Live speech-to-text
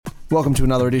Welcome to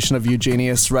another edition of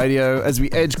UGENIUS Radio as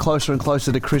we edge closer and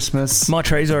closer to Christmas. My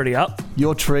tree's already up.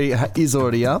 Your tree is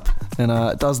already up, and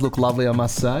it does look lovely, I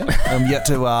must say. I'm yet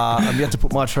to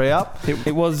put my tree up.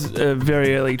 It was a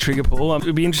very early trigger pull. It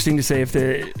would be interesting to see if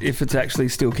it's actually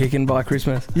still kicking by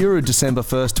Christmas. You're a December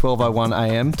 1st, 12:01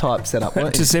 a.m. type setup,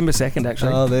 weren't you? December 2nd,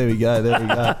 actually. Oh, there we go.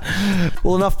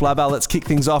 Well, enough blabber. Let's kick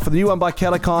things off with a new one by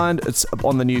Kellerkind. It's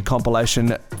on the new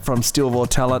compilation from Stil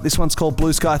Talent. This one's called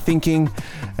Blue Sky Thinking,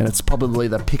 and it's probably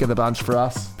the pick of the bunch for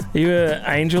us. Are you an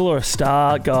angel or a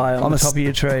star guy on the top of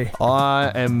your tree?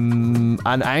 I am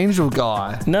an angel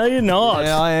guy. No, you're not.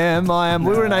 Yeah, I am. No.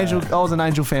 We were an angel. I was an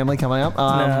angel family coming up.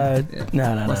 No.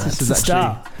 My sister's it's a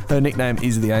star. Her nickname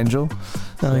is the Angel.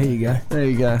 Oh, here you go. There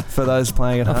you go. For those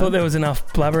playing at home. I thought there was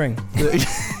enough blabbering.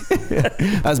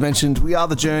 As mentioned, we are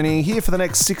The Journey, here for the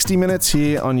next 60 minutes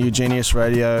here on UGENIUS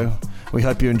Radio. We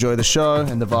hope you enjoy the show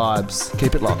and the vibes.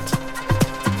 Keep it locked.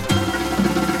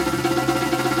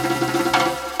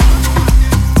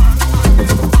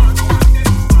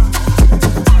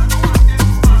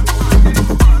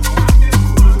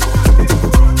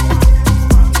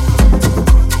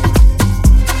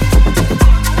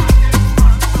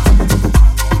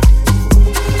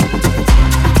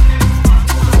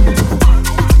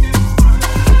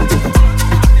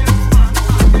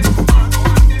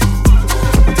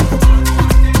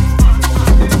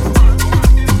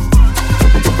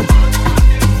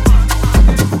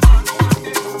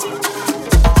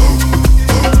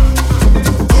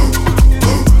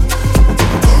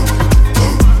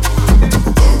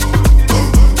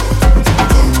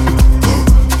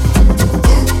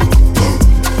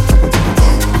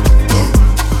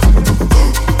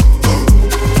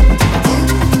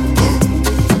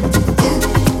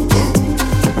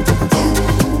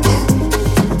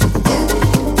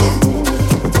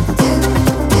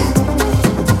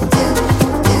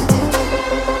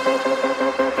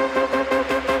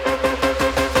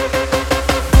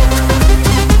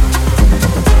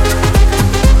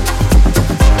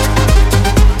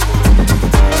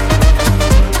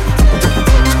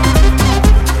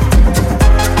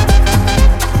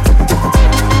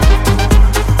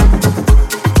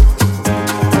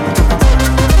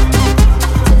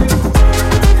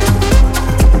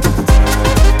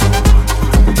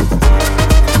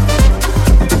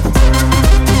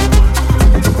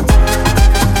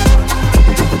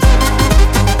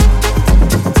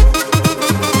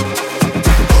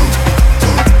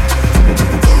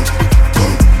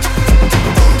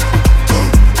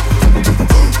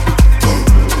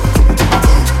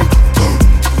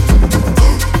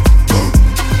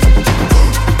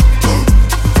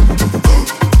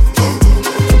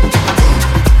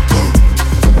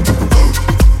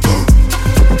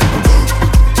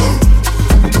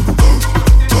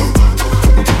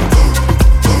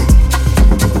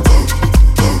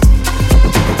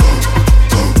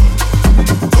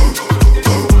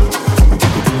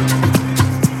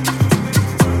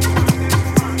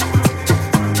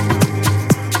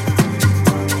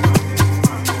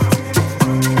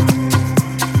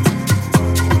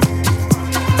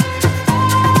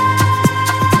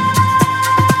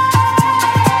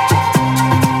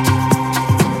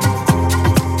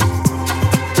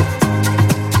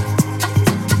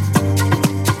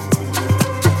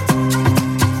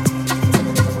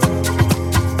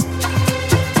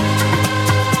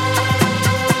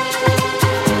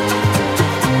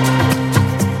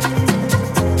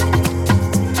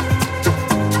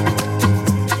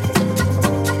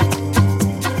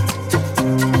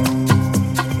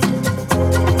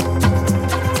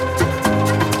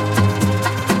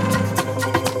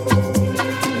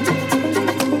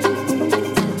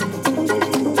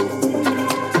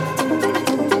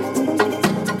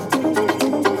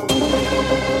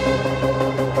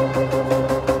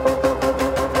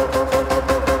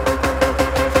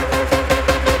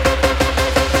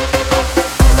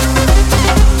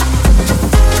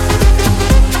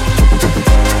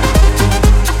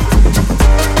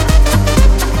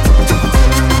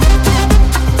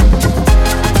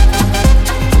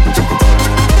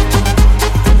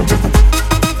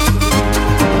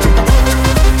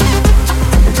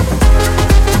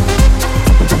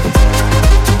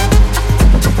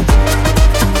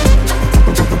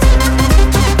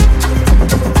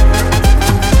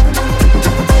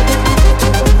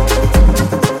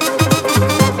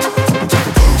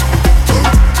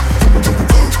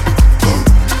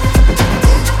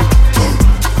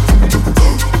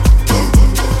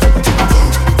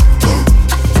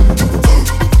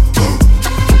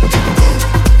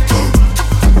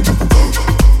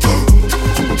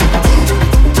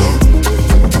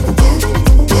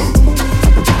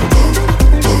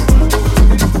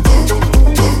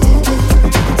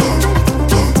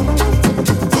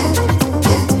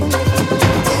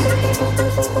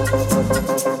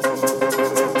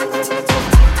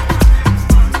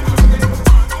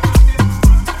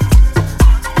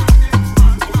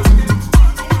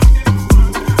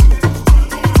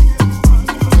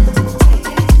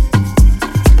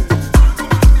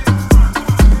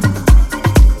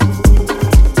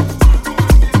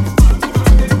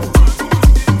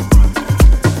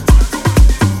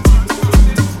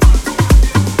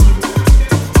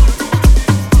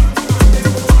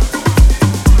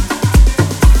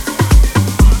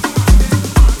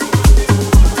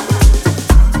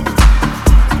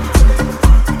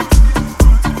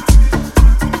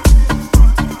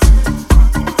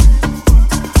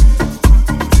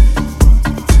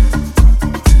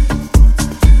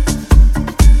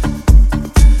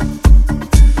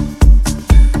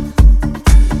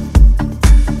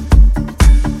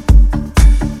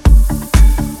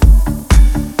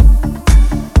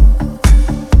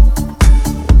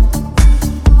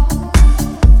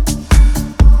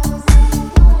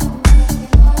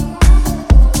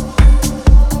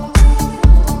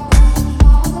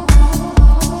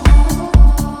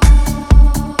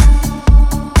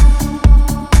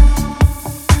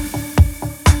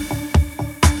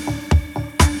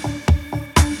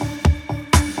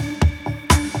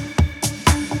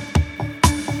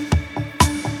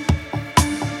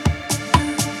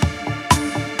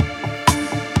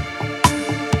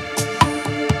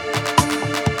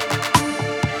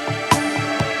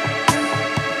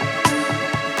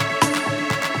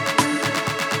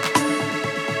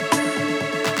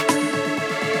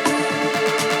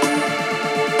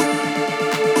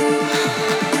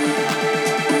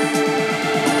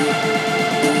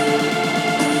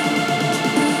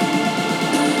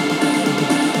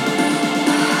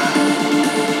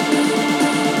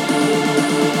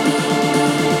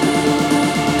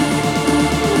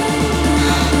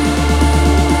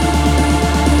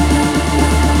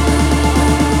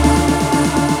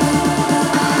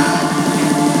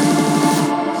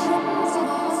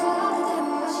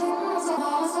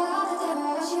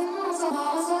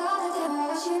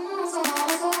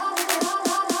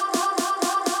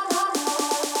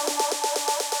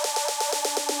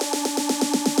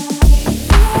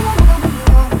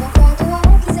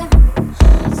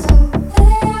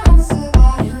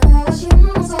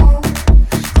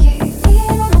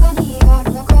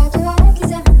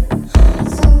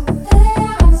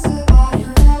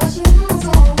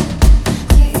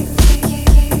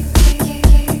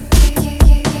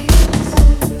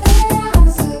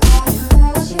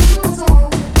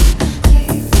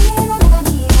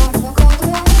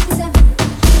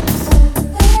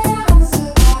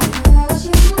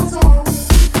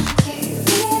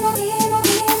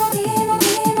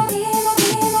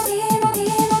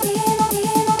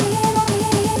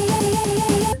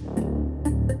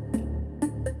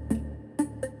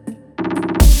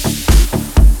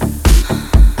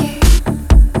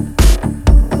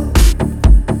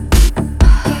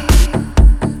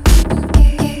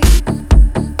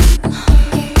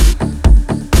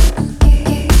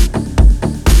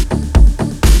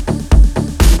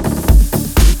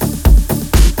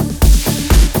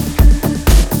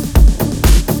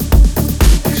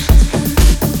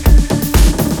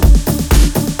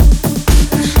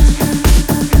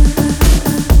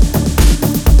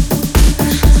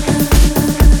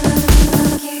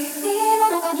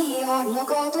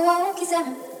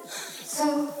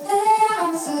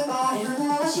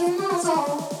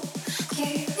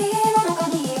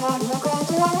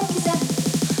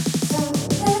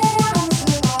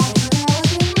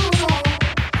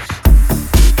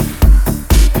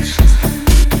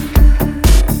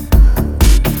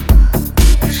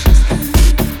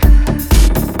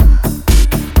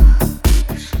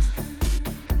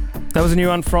 That was a new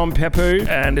one from Peppou,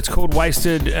 and it's called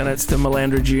Wasted, and it's the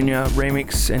Malandra Jr.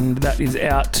 remix, and that is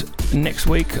out next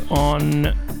week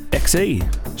on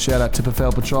XE. Shout out to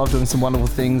Peppou doing some wonderful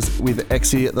things with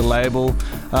XE at the label.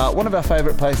 One of our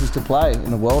favourite places to play in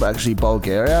the world, actually,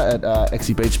 Bulgaria, at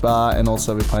XE Beach Bar, and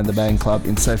also we're playing the Band Club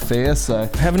in Sofia. So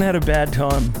haven't had a bad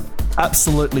time.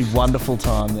 Absolutely wonderful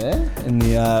time there in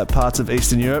the parts of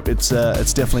Eastern Europe. It's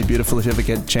definitely beautiful. If you ever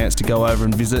get a chance to go over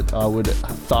and visit, I would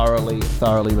thoroughly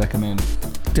recommend.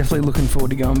 Definitely looking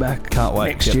forward to going back. Can't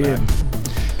wait next year.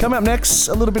 Coming up next,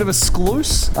 a little bit of a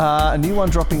scloose. A new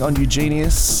one dropping on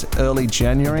UGENIUS early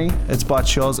January. It's by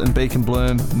Cioz and Beacon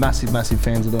Bloom. Massive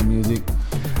fans of their music,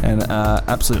 and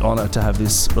absolute honour to have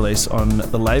this release on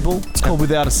the label. It's called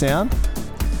Without a Sound.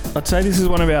 I'd say this is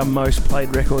one of our most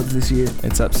played records this year.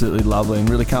 It's absolutely lovely, and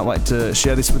really can't wait to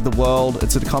share this with the world.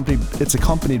 It's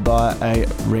accompanied by a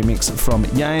remix from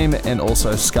Yame and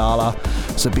also Scala.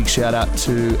 So big shout out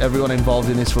to everyone involved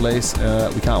in this release.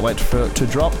 We can't wait for it to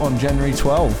drop on January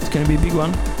 12th. It's going to be a big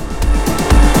one.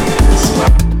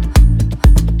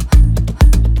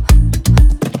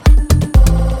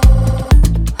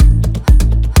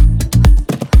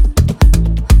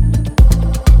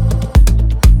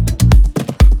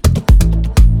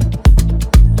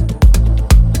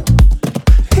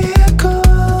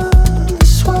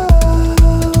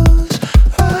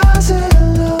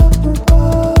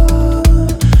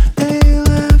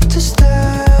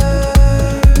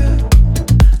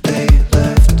 They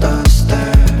left us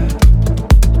there.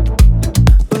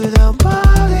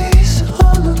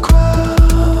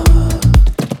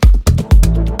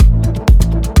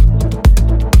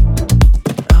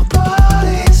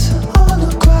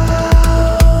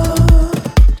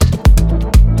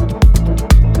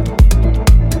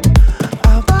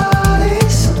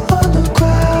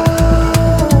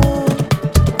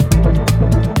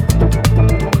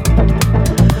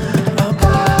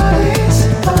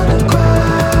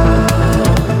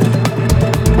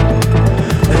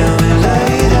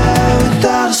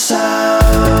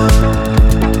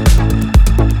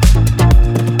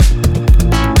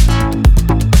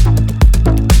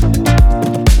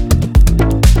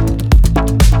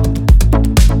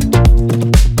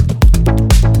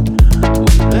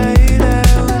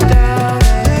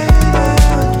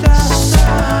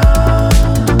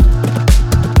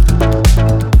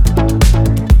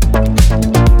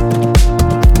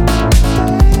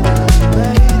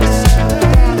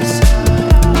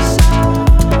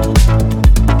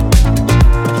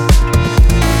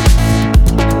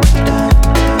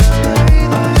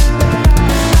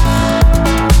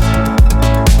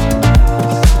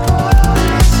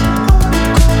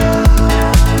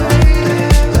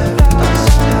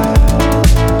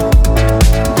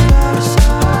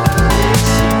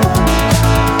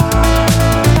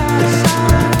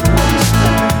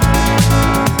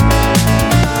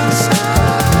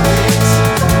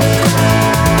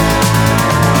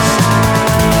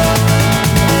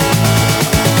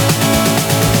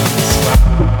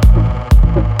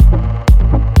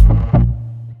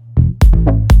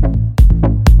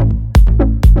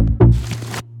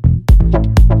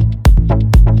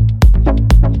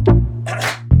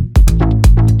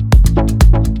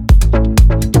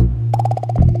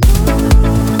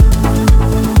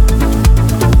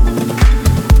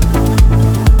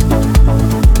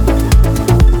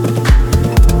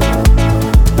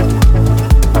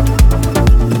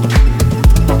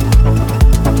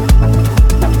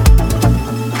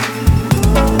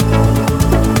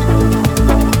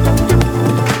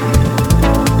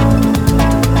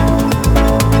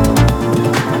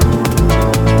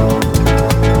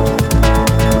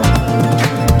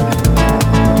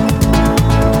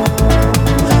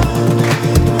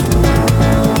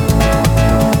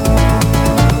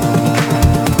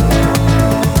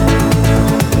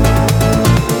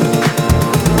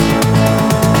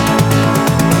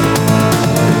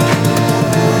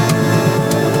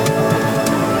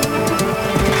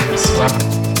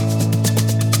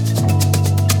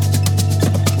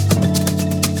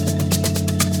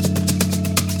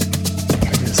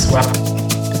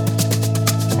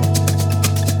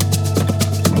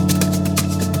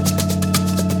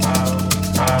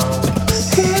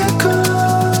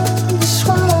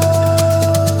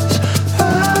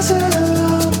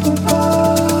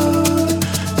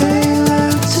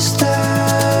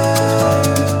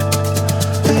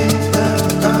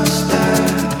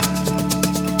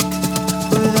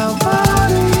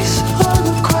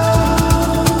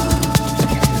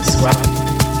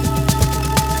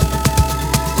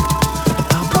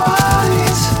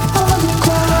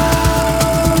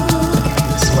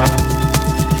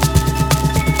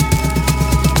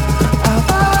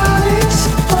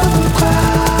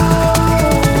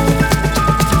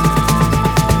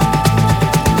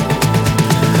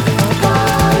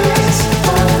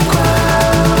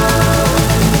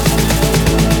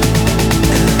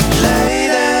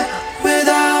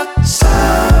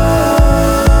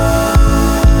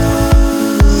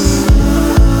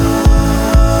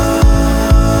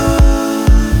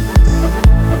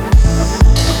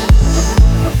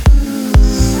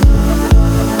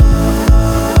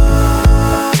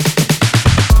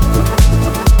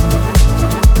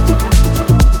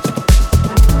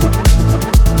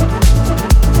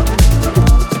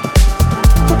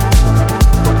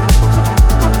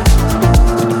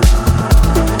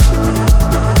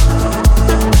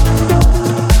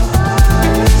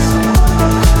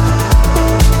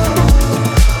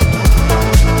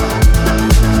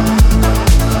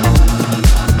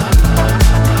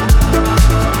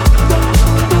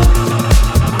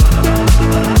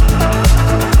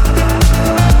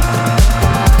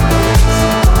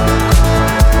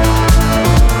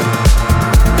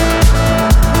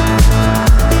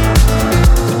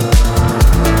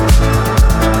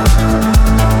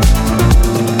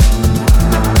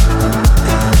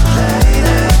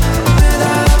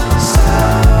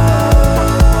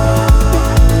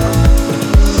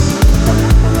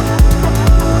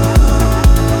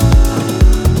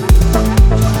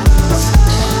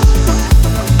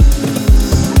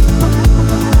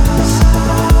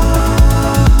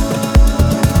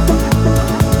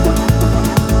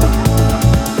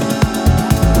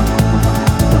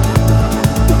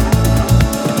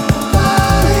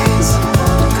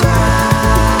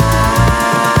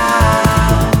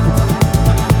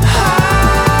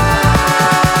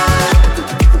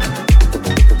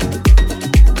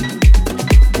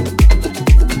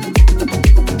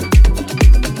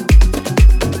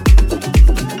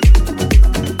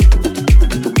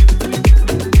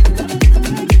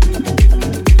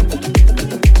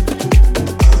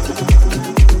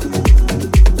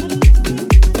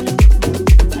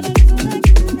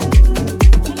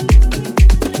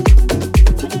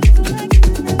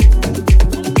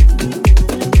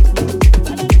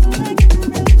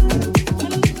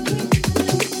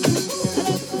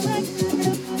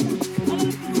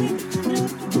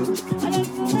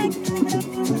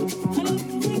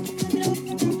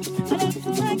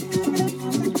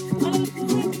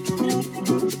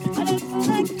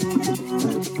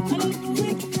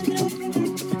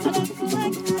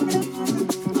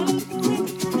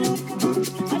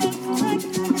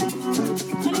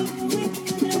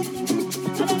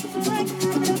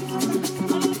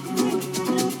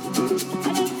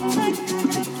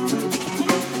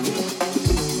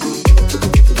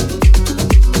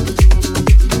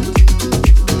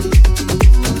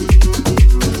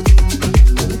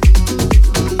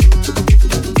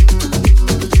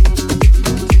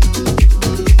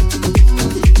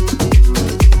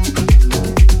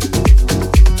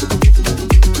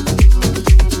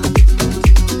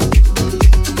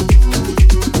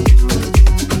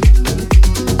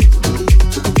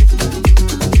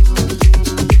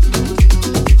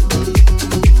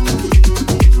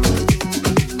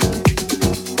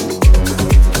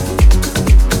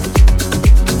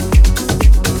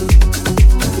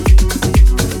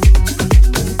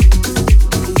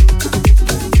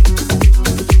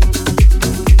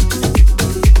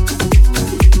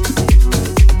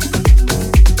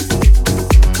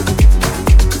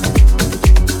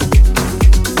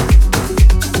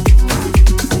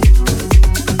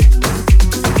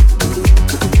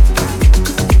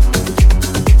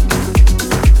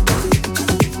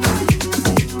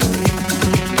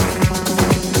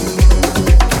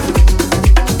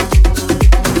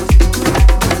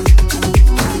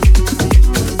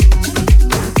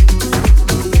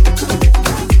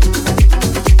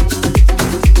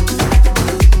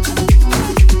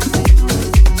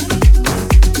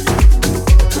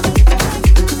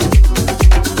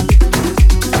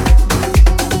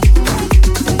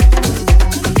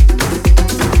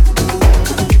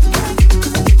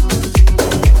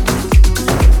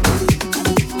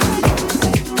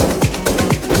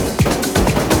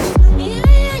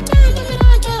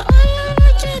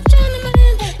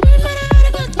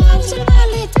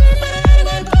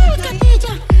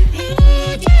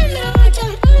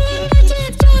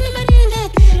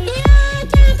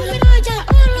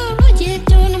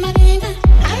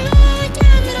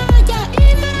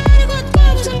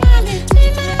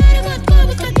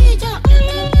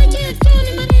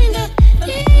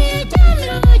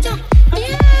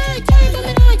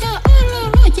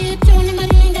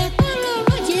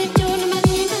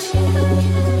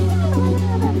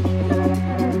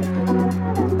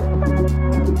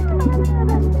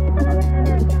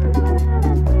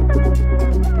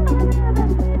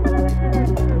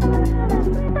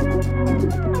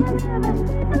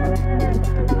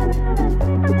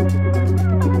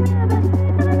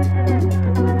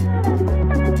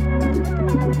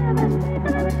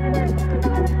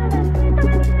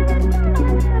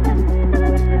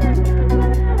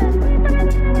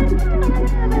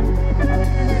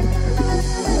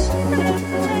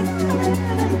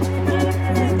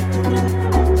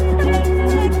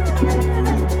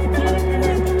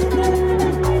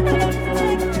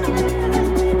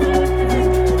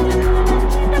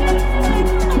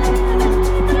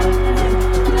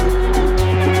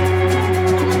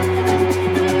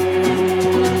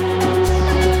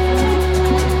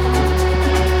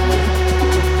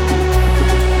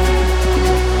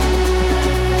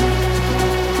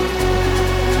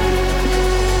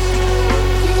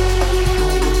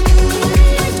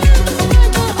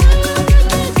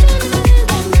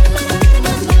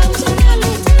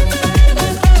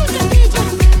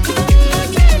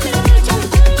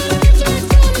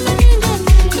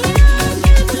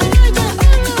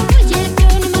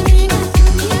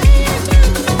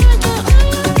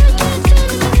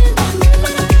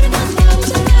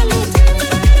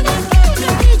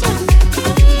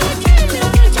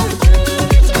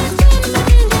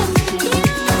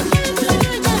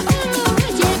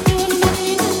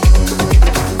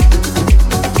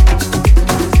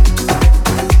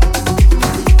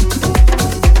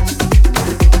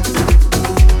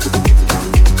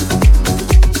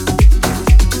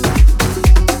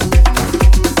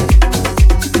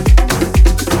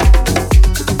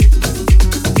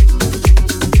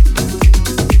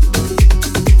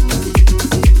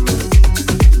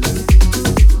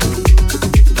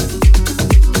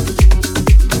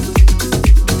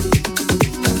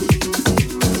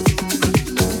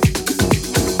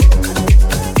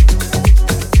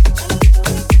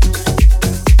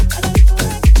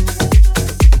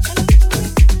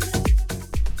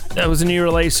 was a new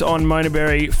release on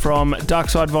Monaberry from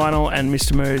Darksidvinyl and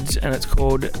Mr. Moudz, and it's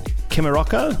called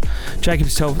Chemirocha.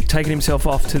 Jacob's taking himself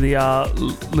off to the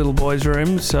little boy's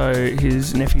room, so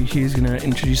his nephew Hugh's going to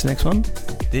introduce the next one.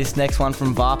 This next one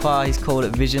from VAPA, he's called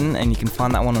it Vision, and you can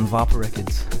find that one on VAPA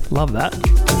Records. Love that.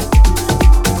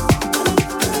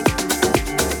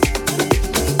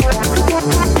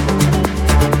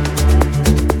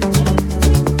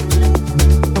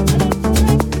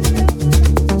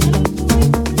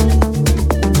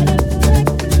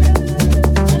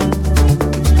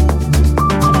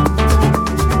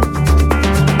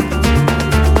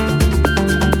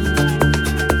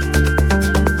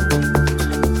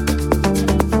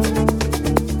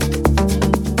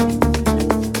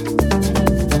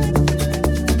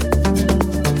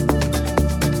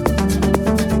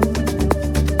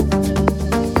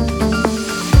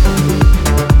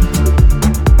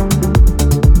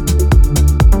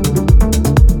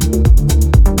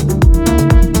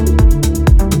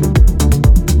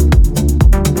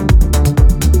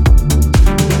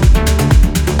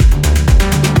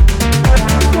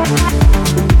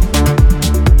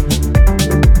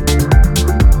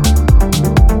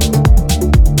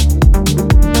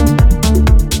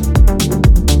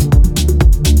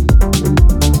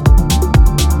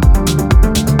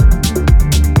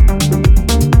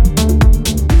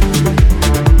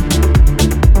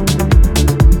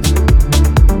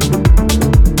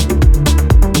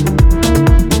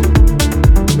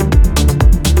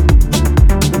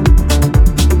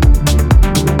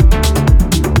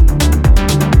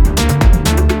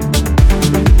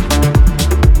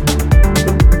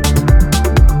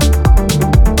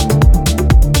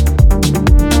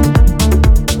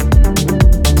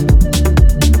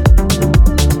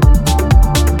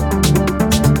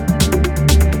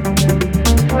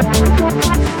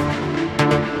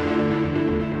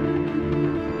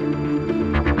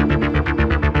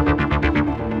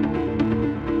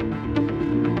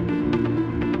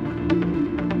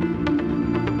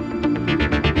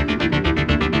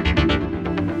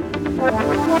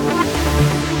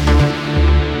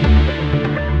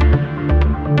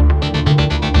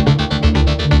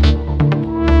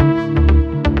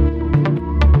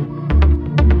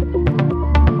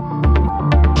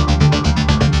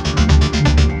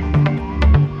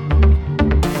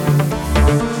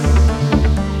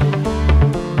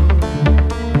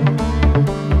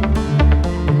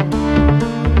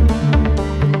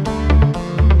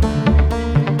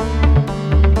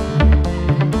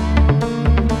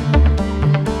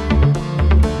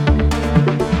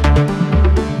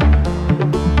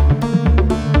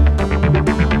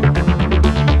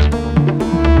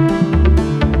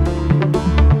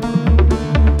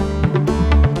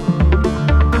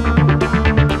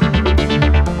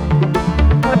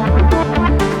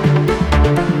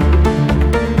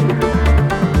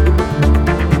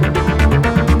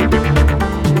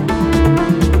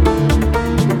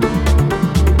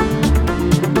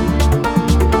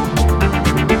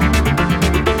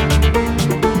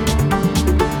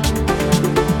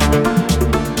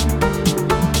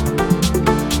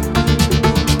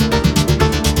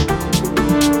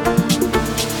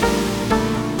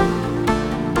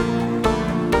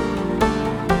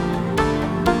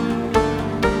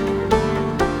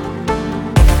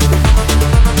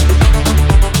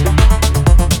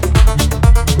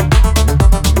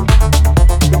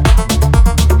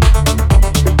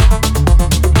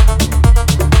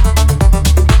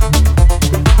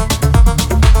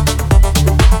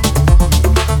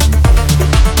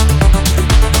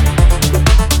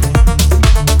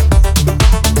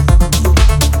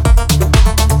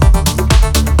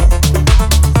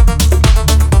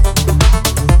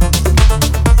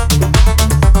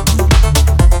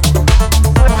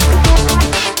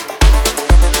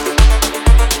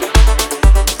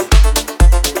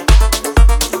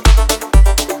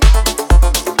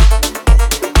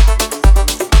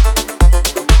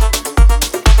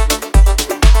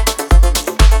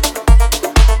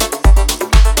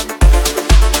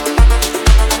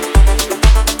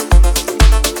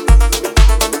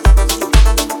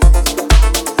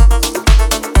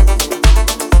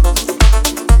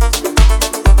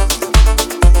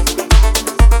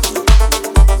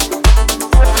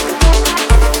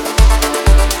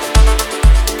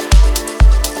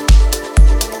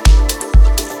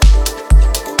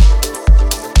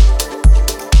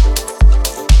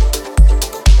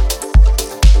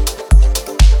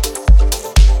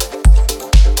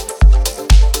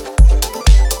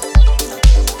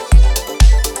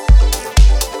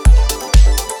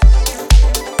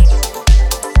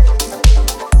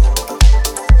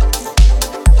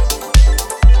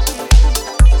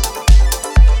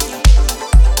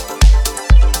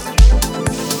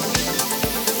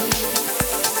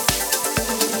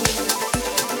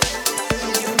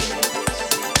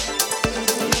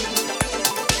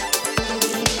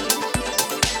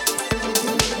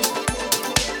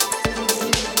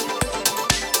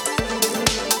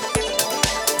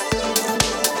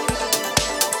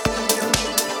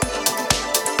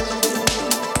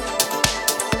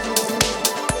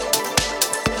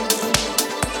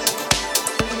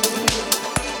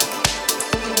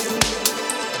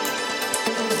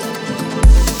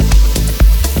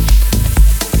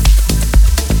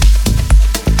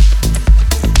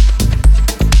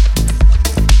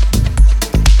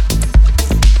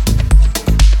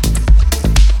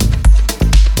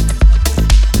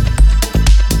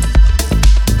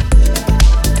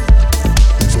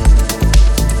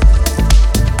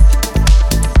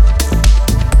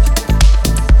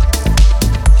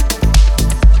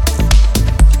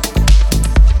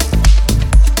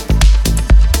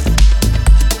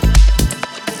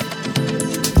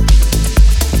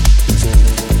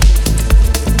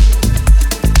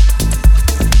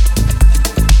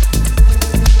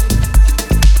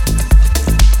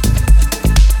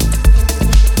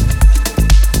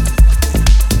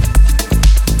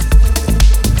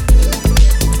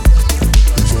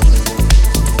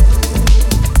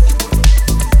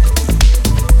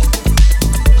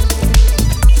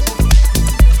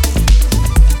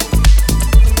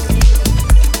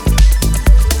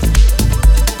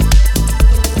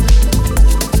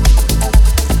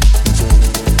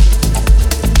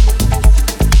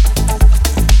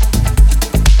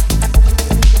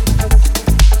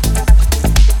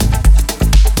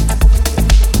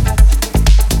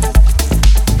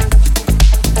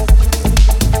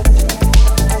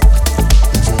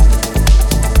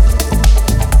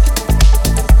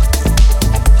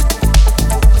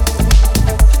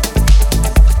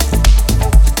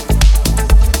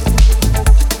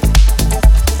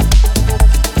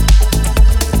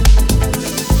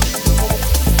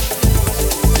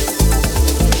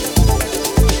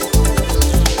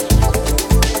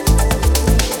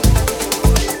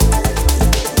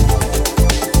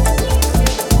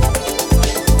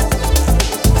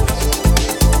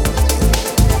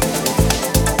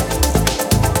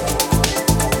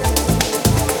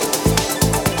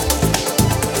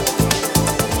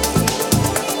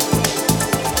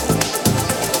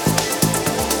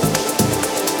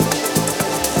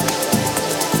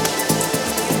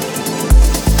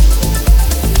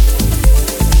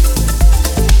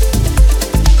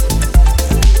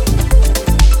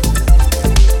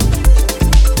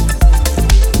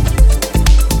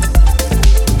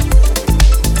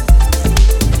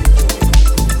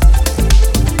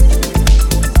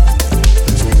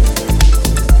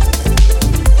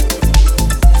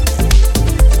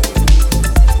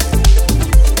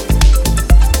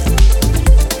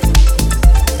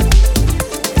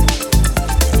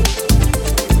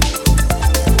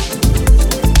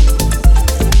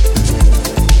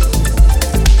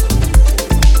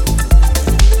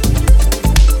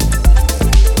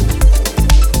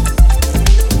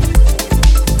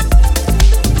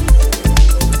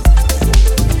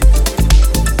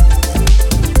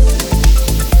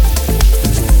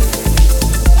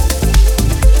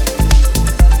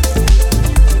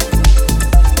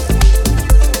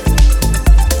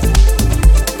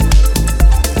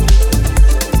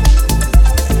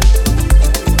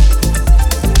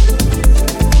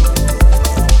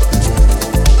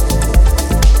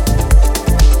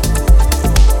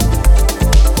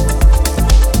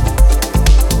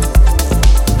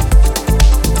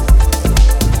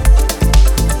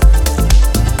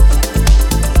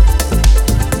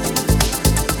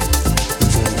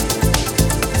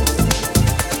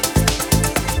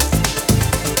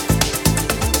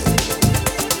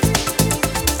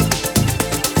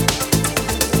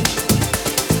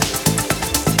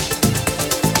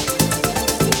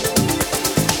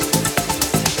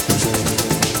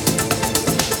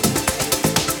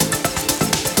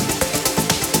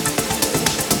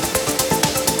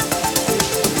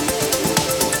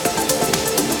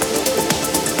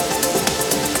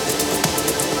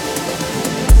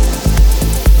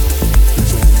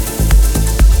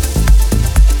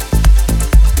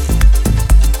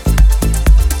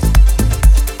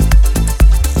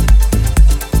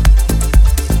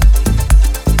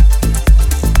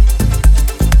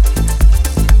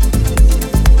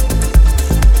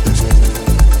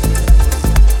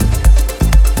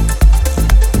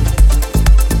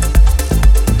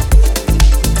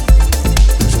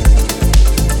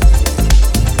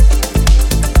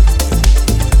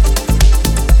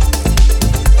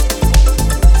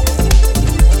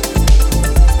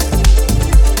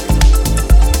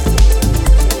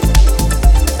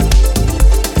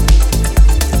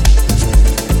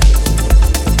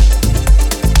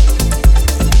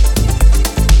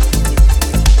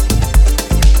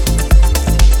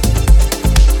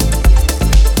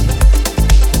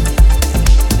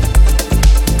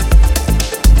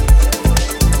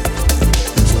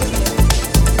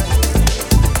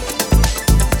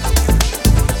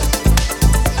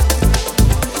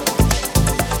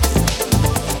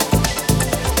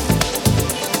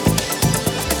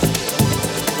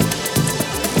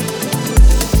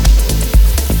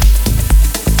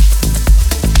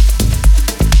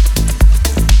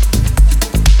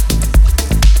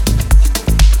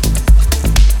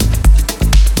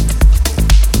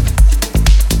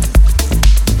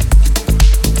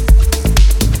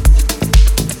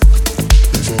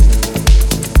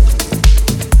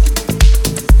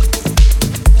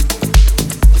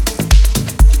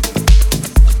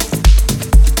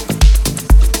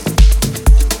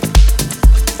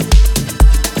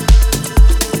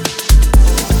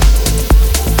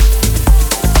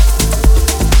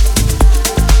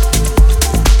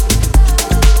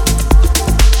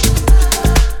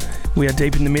 are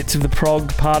deep in the midst of the prog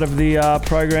part of the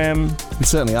program. We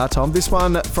certainly are, Tom. This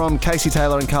one from Kasey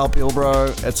Taylor and Karl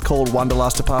Pilbrow. It's called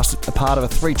Wanderlust, a part of a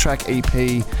 3-track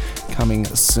EP coming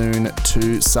soon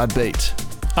to Sudbeat.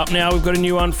 Up now, we've got a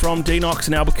new one from D-Nox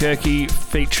and Albuquerque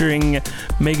featuring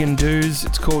Megan Deus.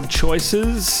 It's called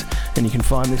Choices, and you can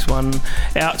find this one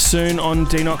out soon on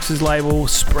D-Nox's label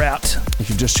Sprout. If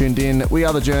you've just tuned in, we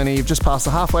are The Journey. You've just passed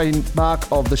the halfway mark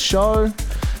of the show,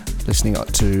 listening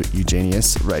to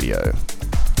UGENIUS Radio.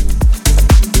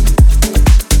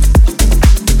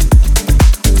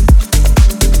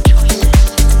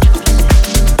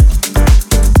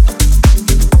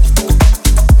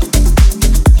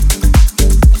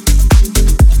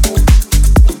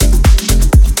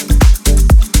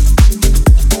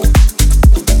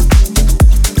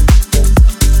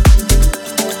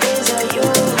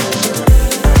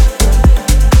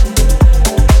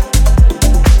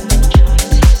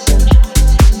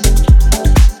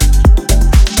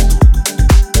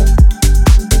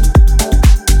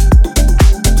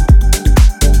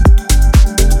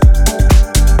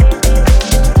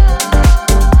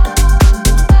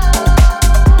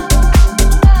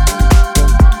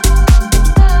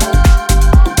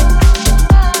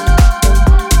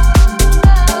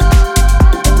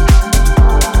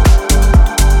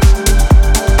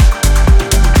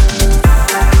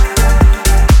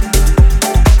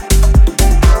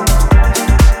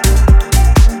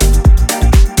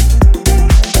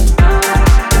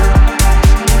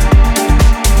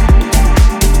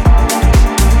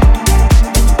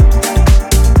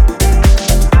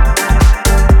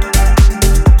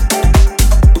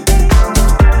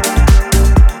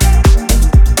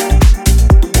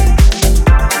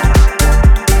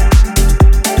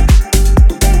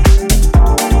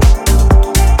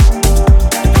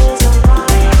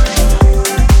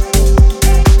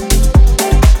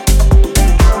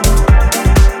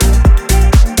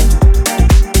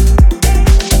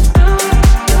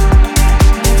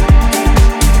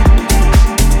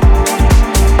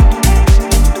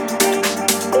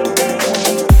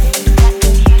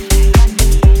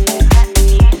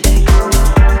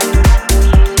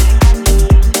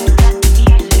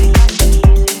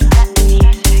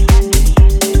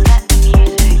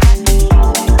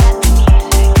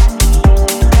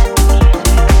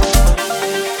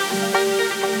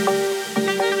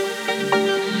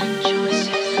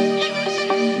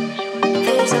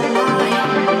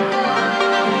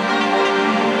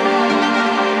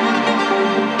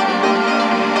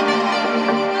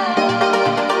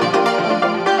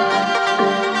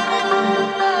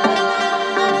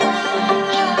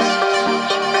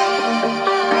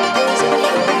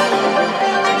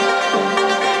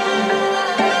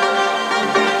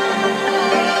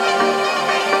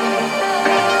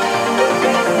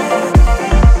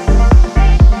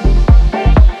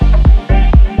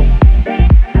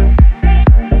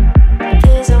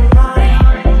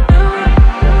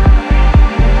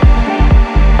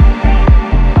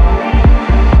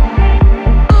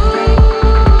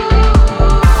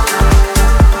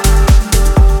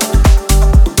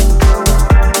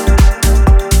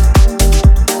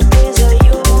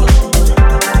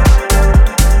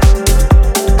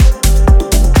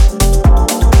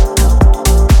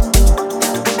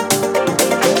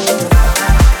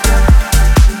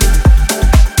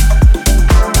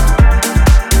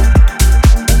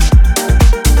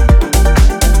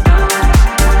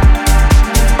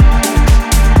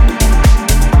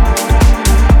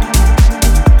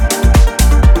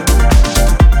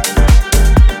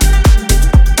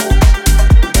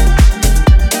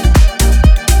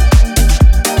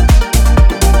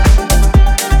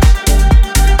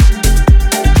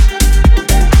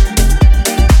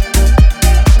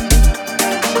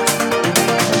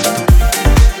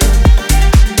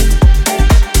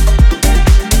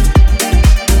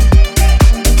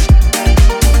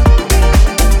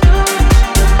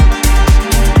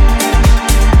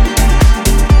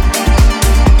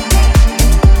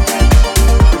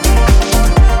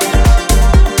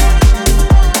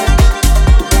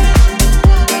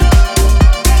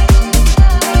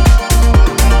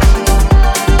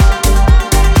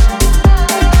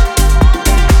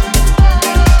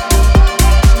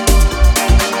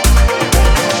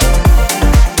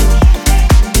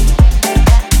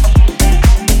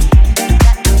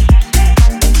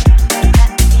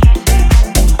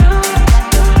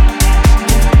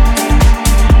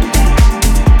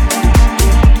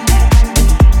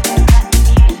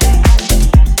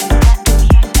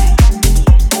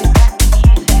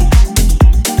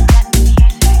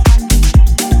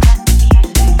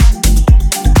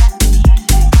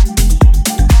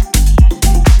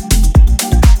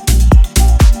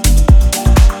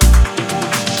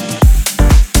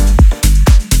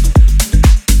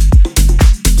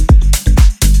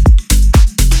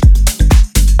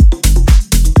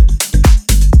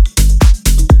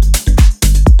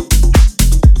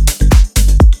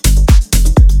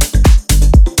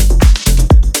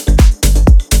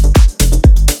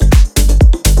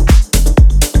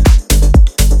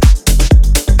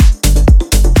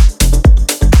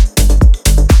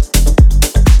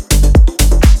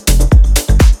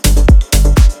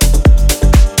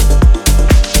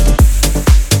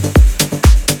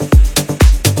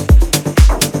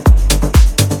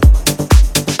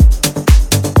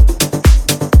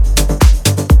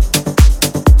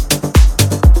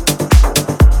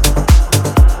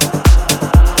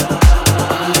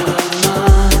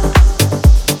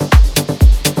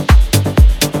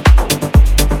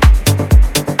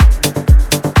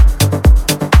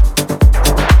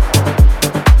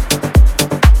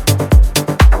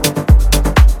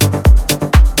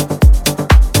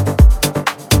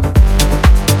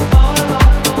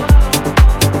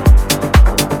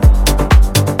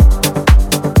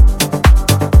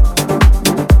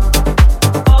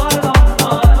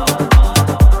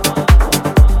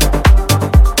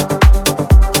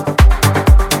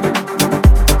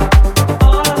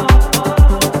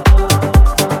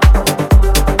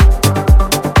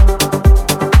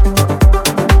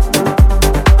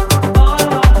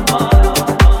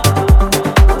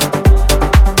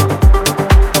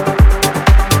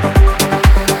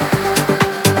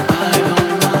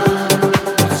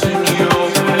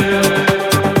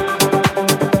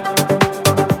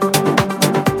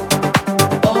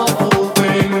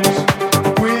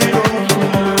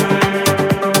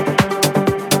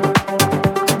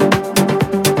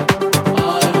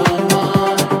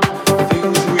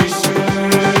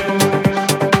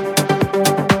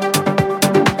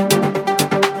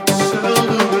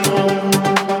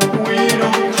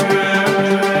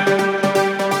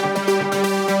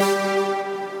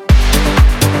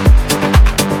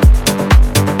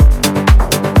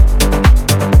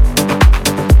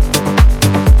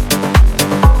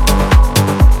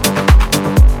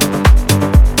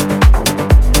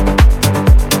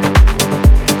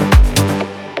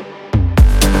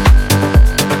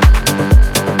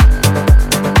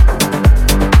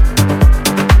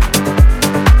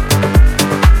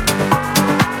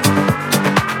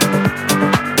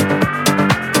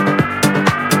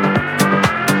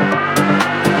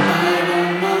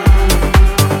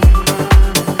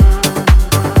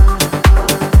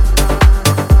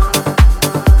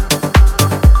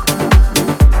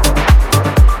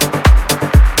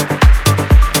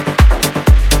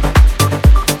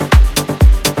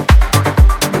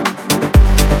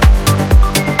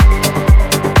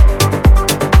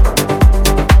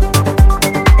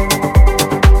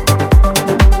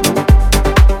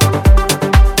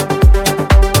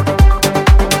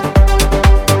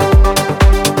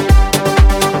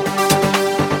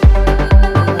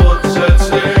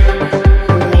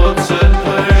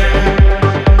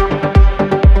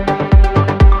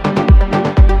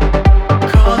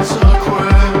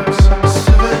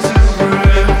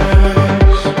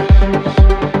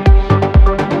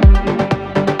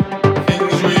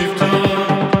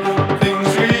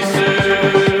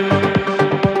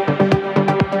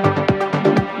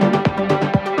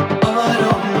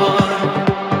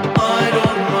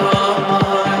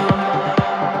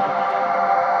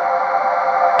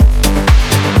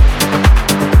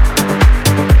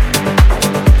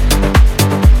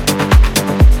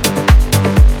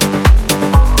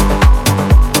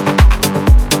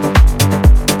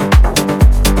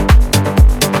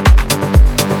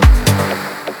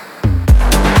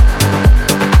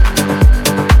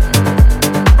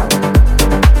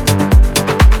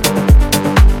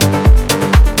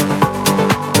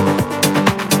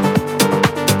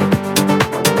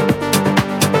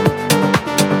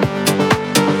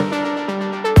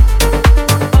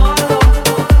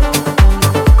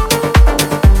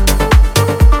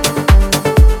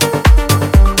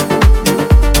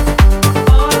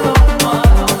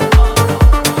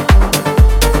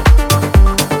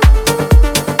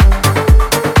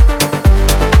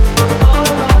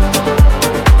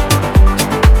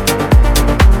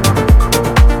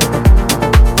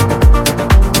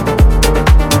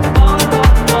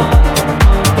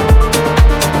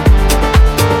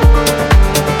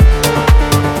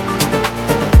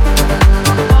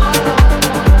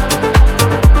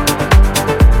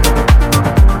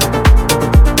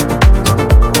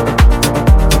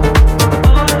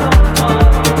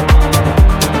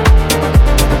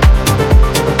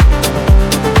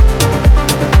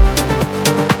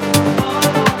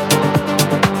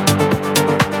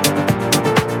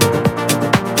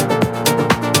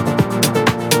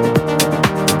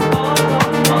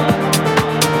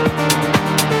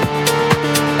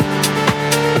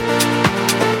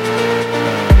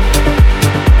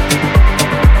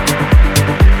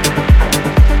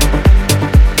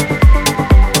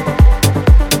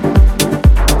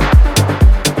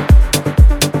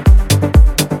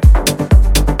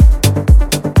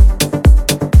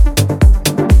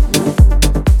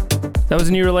 was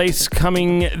a new release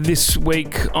coming this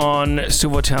week on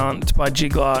Silver Talent by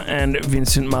Jiggler and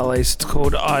Vincent Marlice. It's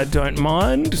called I Don't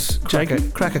Mind.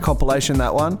 Cracker compilation,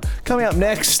 that one. Coming up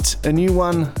next, a new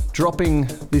one dropping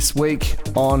this week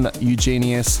on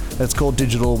UGENIUS. It's called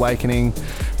Digital Awakening.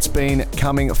 It's been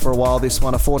coming for a while, this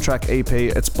one, a 4-track EP.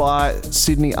 It's by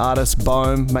Sydney artist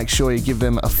Bohm. Make sure you give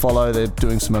them a follow. They're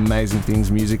doing some amazing things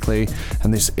musically,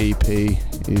 and this EP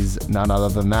is none other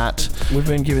than that. We've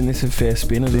been giving this a fair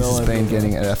spin as well. This has been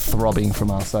getting a throbbing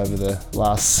from us over the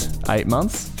last 8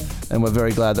 months, and we're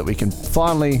very glad that we can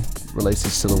finally release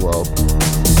this to the world.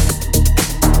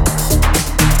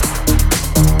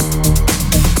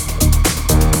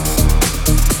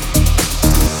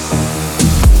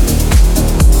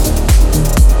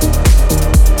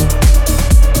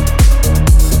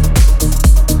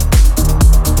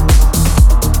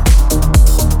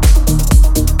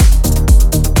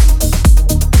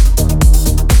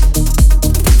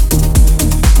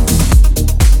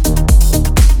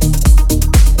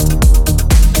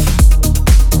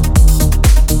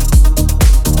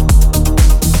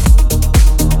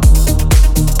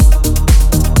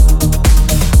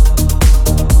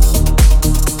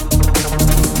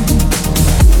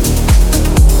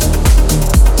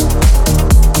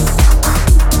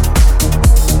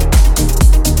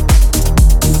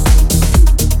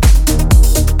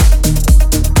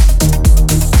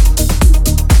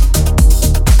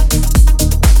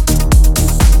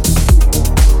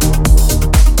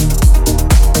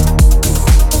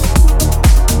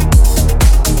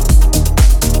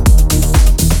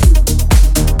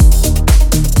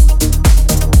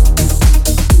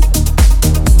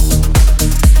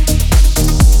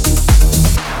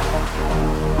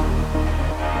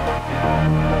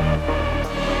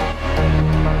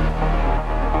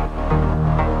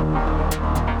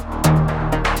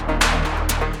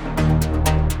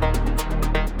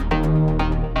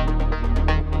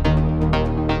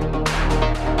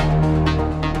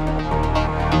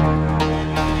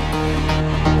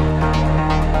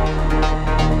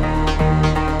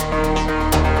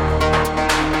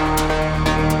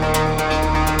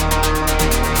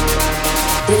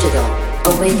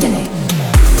 Awakening.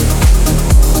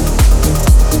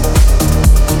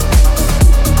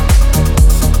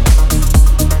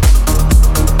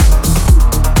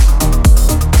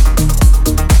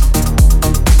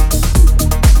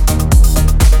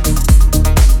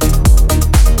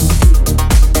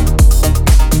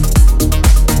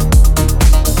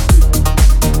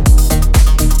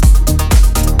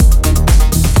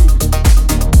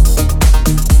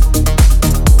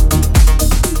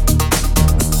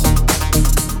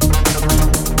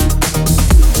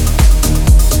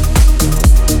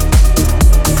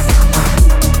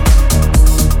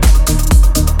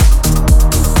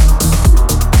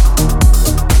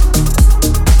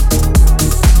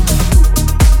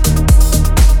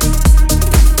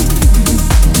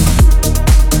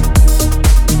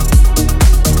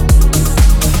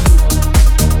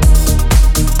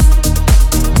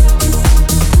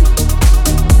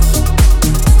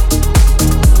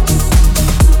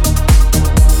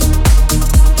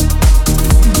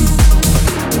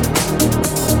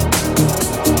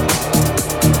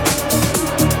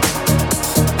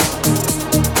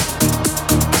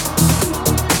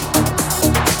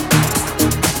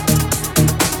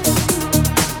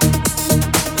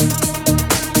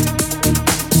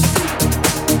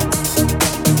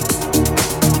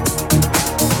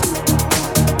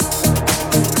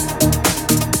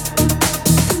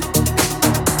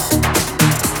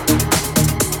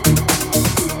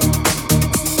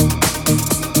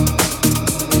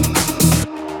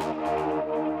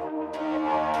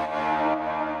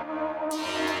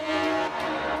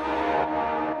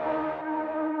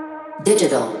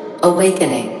 Digital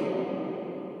Awakening.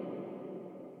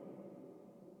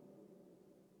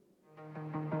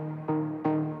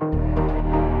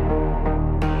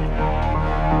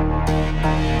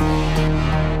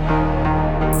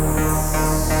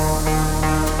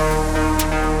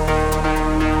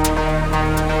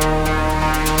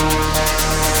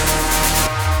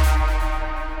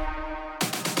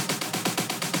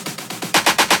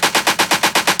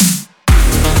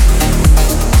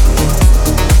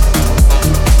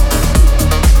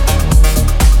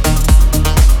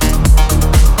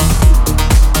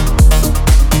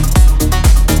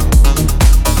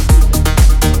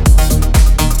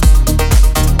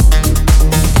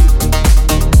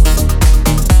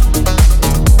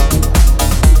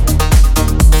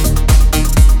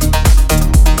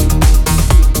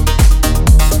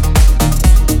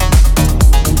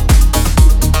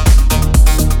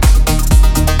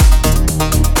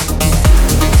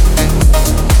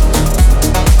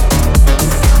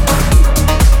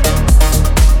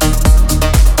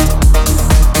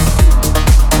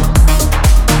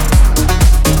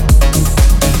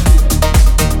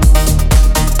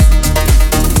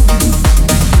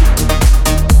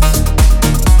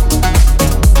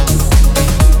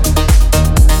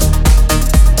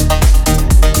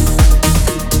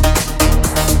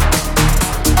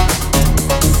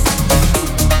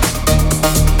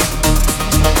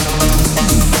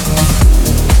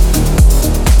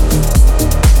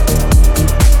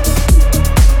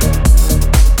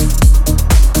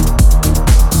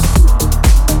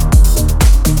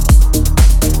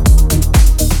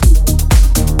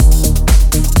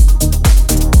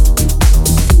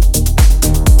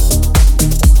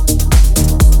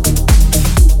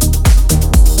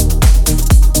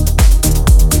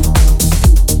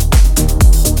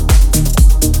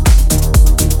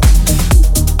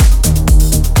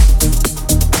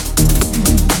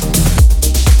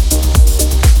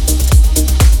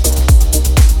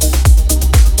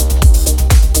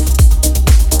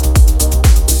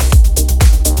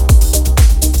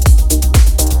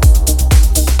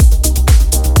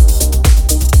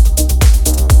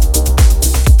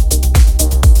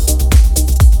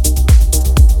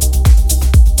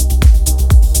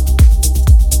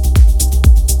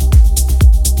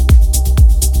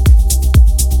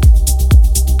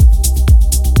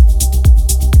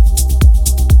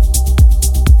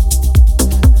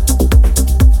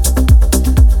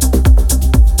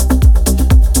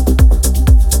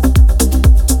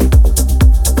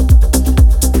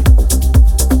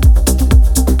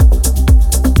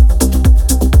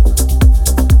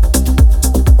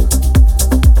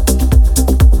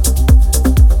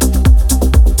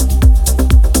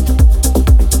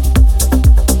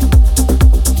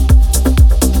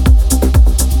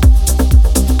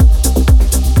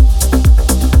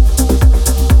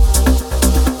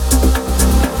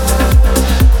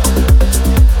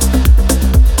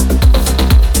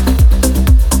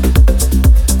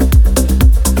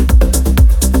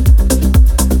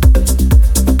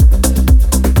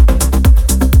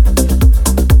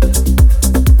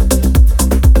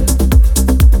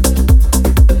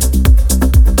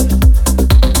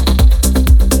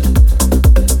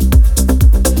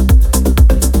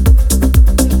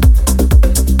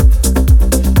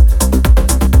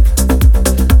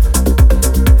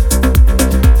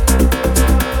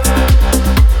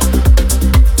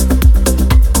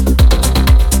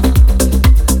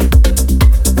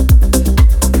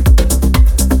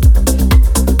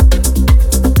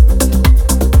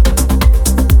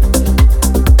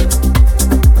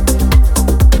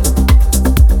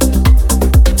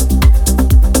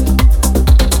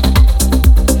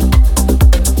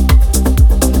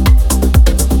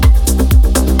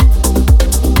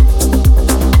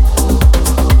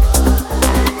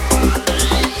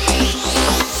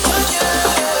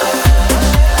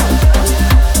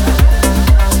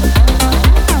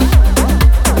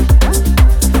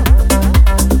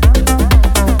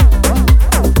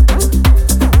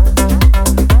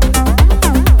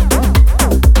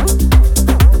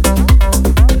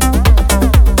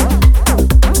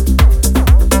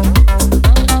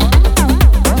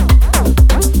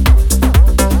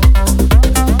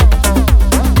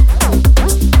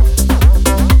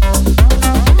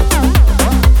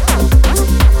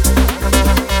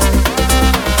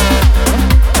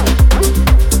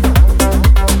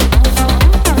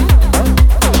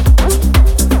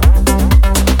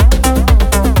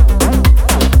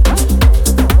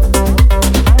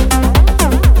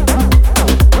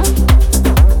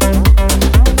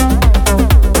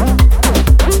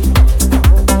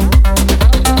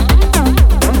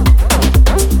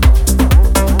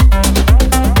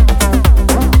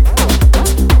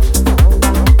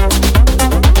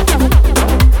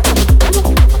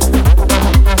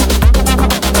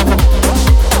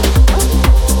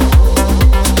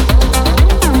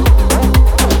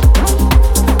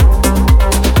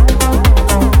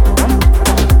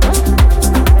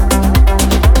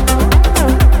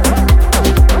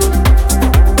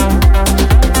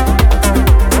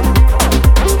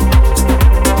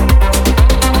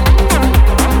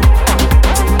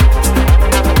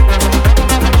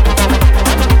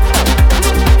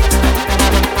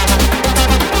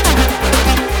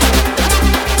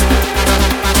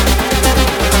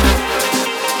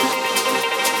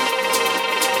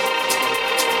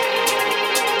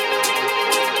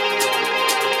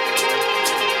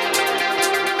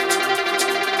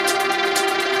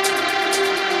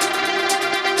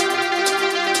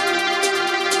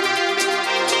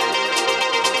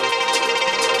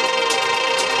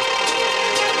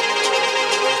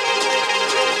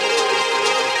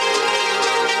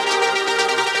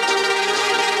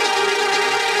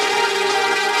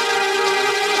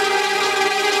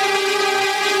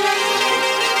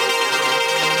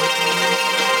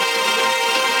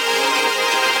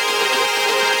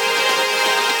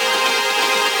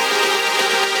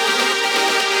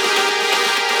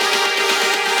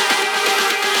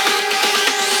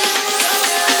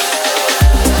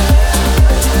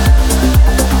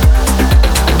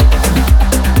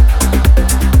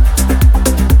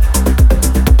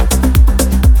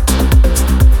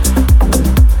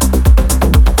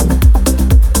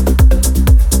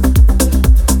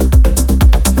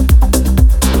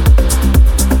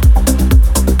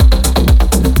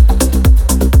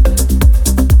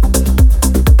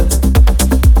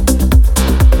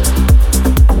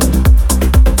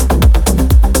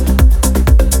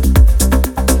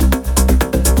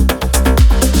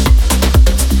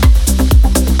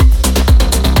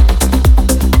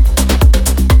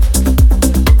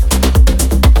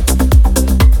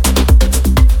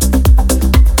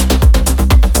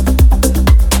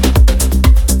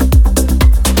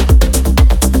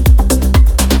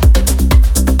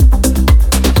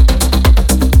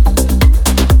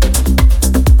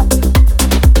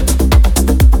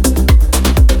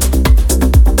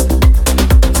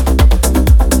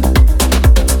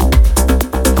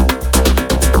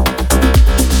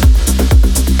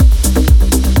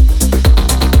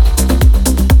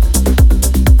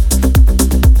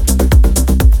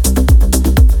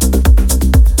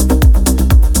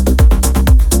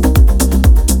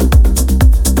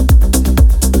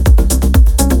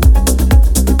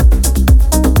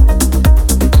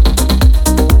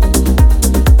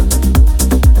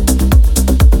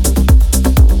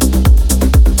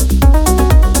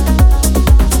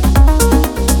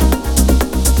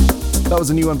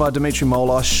 new one by Dmitry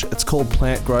Molosh. It's called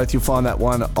Plant Growth. You'll find that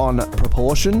one on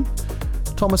Proportion.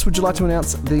 Thomas, would you like to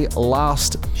announce the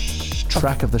last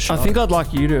track of the show? I think I'd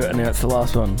like you to announce the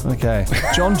last one. Okay.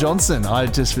 John Johnson. I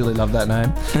just really love that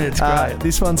name. It's great.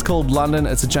 This one's called London.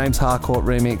 It's a James Harcourt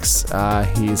remix.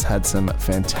 He's had some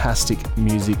fantastic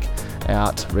music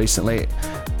out recently.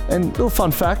 And a little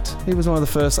fun fact, he was one of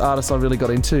the first artists I really got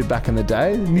into back in the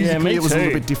day. Musically, it was a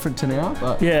little bit different to now.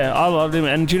 But yeah, I loved him.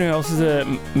 And do you know who else is a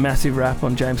massive rap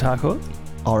on James Harcourt?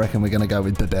 I reckon we're going to go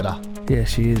with Babetta. Yeah,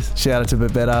 she is. Shout out to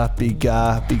Babetta.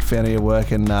 Big fan of your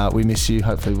work, and we miss you.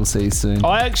 Hopefully we'll see you soon.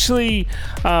 I actually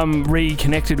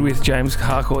reconnected with James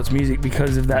Harcourt's music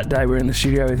because of that day we were in the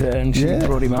studio with her and she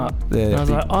brought him up. Yeah, and I was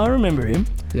like, I remember him.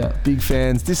 Yeah, big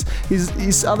fans.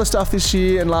 His other stuff this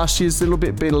year and last year's been a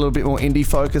little bit more indie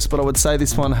focused, but I would say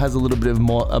this one has a little bit of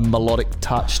more a melodic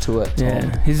touch to it.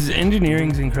 Yeah, his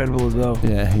engineering's incredible as well.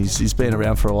 Yeah, he's been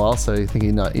around for a while, so I think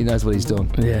he knows what he's doing.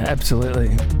 Yeah,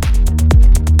 absolutely.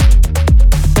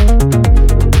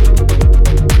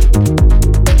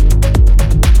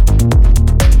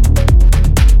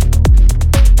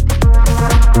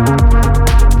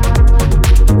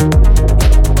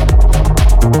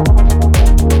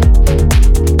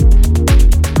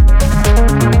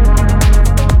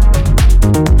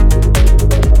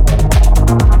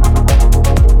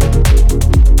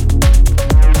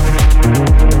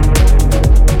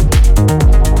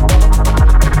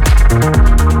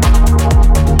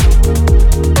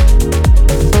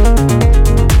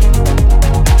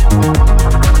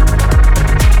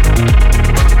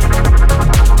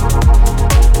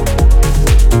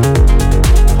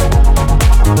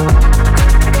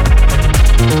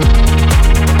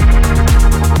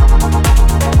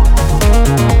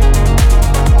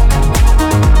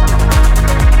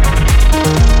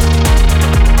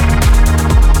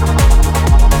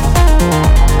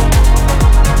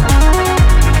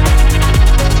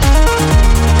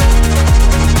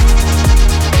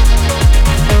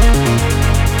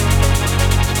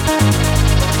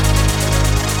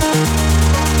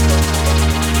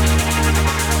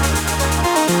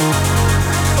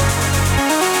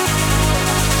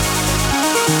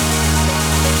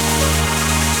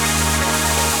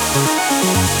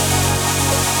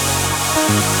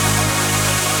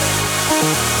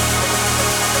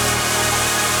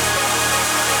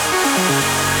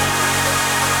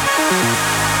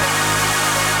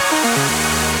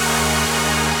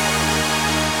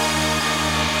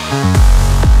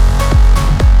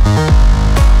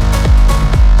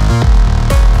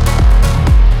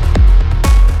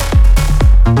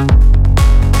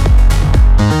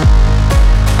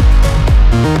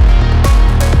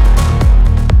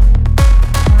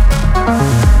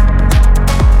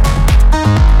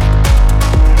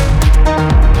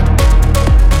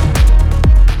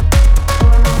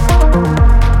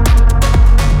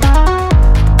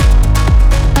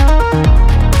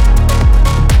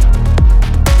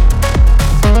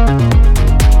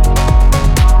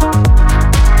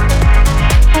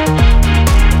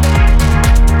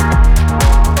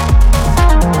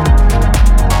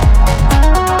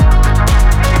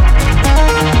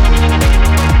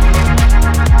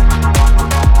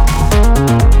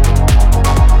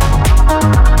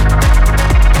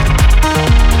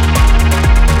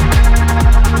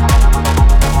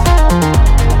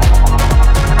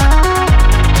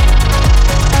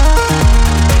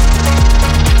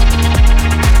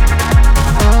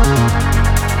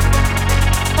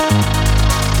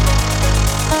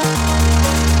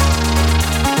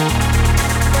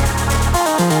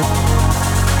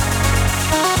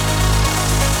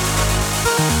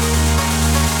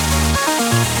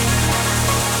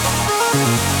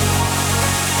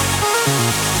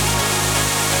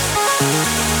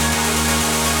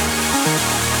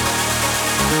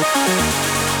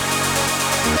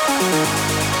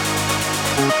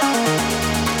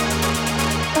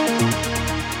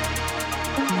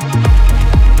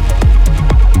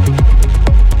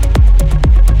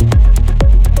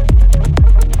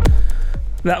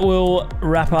 That will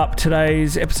wrap up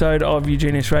today's episode of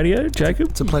UGENIUS Radio.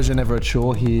 Jacob? It's a pleasure, never a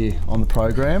chore here on the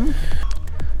program.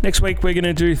 Next week we're going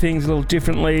to do things a little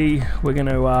differently. We're going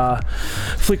to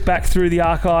flick back through the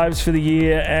archives for the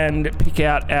year and pick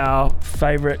out our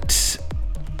favourite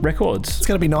records. It's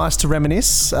going to be nice to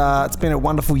reminisce. It's been a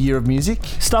wonderful year of music.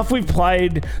 Stuff we've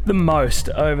played the most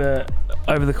over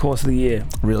the course of the year.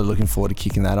 Really looking forward to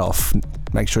kicking that off.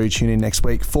 Make sure you tune in next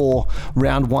week for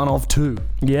round 1 of 2.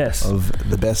 Yes. Of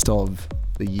the best of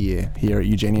the year here at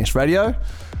UGENIUS Radio.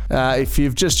 If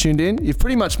you've just tuned in, you've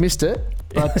pretty much missed it.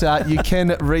 But you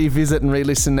can revisit and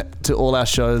re-listen to all our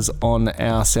shows on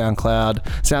our SoundCloud,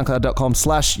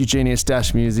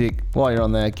 soundcloud.com/UGENIUS-music. While you're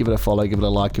on there, give it a follow, give it a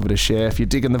like, give it a share if you're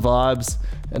digging the vibes.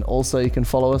 And also you can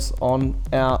follow us on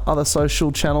our other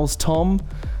social channels, Tom.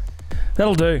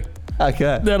 That'll do.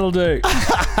 Okay. That'll do.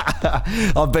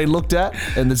 I've been looked at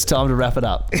and it's time to wrap it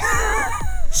up.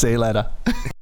 See you later.